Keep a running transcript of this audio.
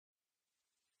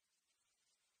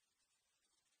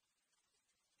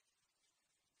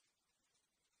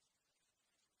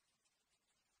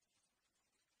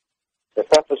The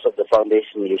purpose of the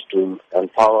foundation is to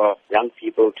empower young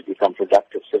people to become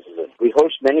productive citizens. We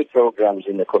host many programs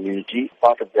in the community,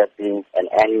 part of that being an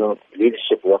annual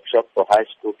leadership workshop for high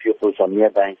school pupils from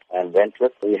Merebank and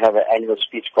Wentworth. We have an annual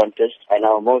speech contest, and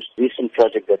our most recent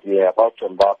project that we are about to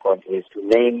embark on is to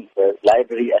name the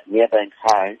library at Merebank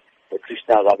High the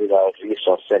Krishna Rabilal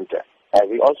Resource Center.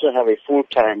 We also have a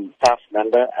full-time staff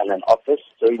member and an office.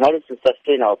 So in order to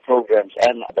sustain our programs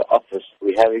and the office,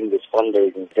 we're having this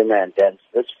fundraising dinner and dance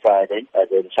this Friday at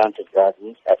the Enchanted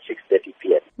Gardens at 6:30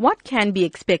 p.m. What can be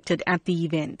expected at the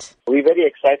event? We're very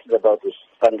excited about this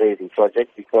fundraising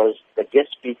project because the guest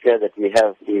speaker that we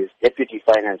have is Deputy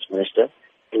Finance Minister,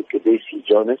 Nkabisi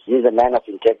Jonas. He is a man of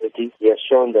integrity. He has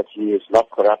shown that he is not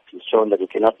corrupt. He's shown that he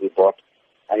cannot be bought.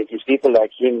 And it is people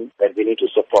like him that we need to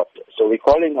support. So we're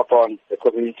calling upon the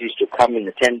communities to come and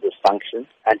attend this function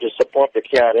and to support the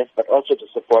KRF, but also to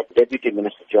support Deputy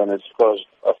Minister Jonas because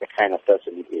of the kind of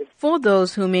person he is. For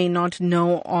those who may not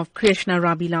know of Krishna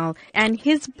Rabilal and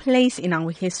his place in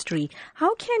our history,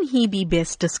 how can he be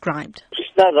best described?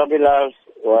 Krishna Rabilal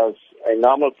was a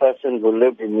normal person who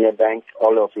lived in Merebank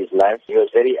all of his life. He was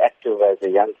very active as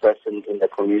a young person in the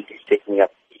community, taking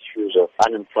up issues of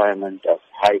unemployment, of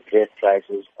high grain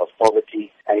prices, of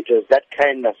poverty. And it was that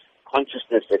kind of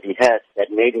consciousness that he had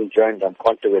that made him join the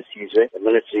the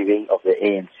military wing of the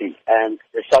ANC. And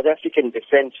the South African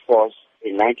Defence Force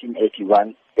in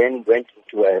 1981 then went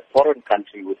into a foreign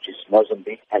country, which is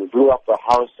Mozambique, and blew up a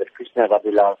house that Krishna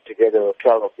Rabilal, together with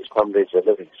 12 of his comrades, were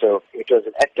living. So it was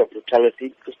an act of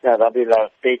brutality. Krishna Rabilal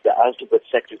paid the ultimate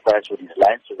sacrifice with his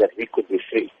life so that we could be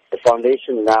free. The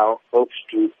foundation now hopes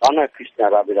to honor Krishna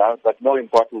Rabilal, but more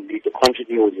importantly, to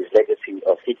continue with his legacy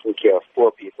of taking care of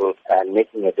poor people and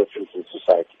making a difference in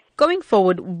society. Going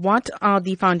forward, what are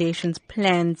the foundation's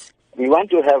plans? We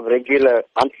want to have regular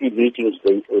monthly meetings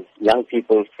with young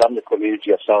people from the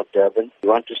community of South Durban. We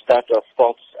want to start off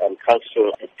sports and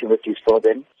cultural activities for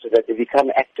them so that they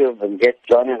become active and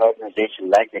join an organization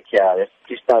like the KRF.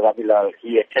 Krishna Rabilal,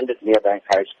 he attended Merebank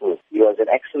High School. He was an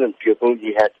excellent pupil.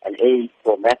 He had an A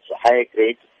for maths, a higher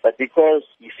grade. But because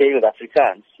he failed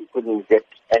Afrikaans, he couldn't get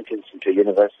entrance into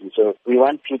university. So we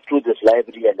want to, through this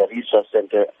library and the resource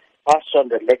center, pass on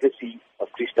the legacy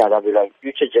of Krishna Rabilal.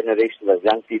 Future generations of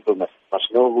young people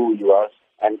must know who he was.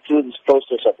 And through this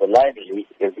process of the library,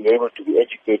 they'll be able to be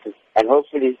educated. And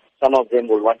hopefully some of them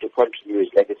will want to continue his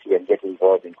legacy and get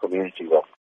involved in community work.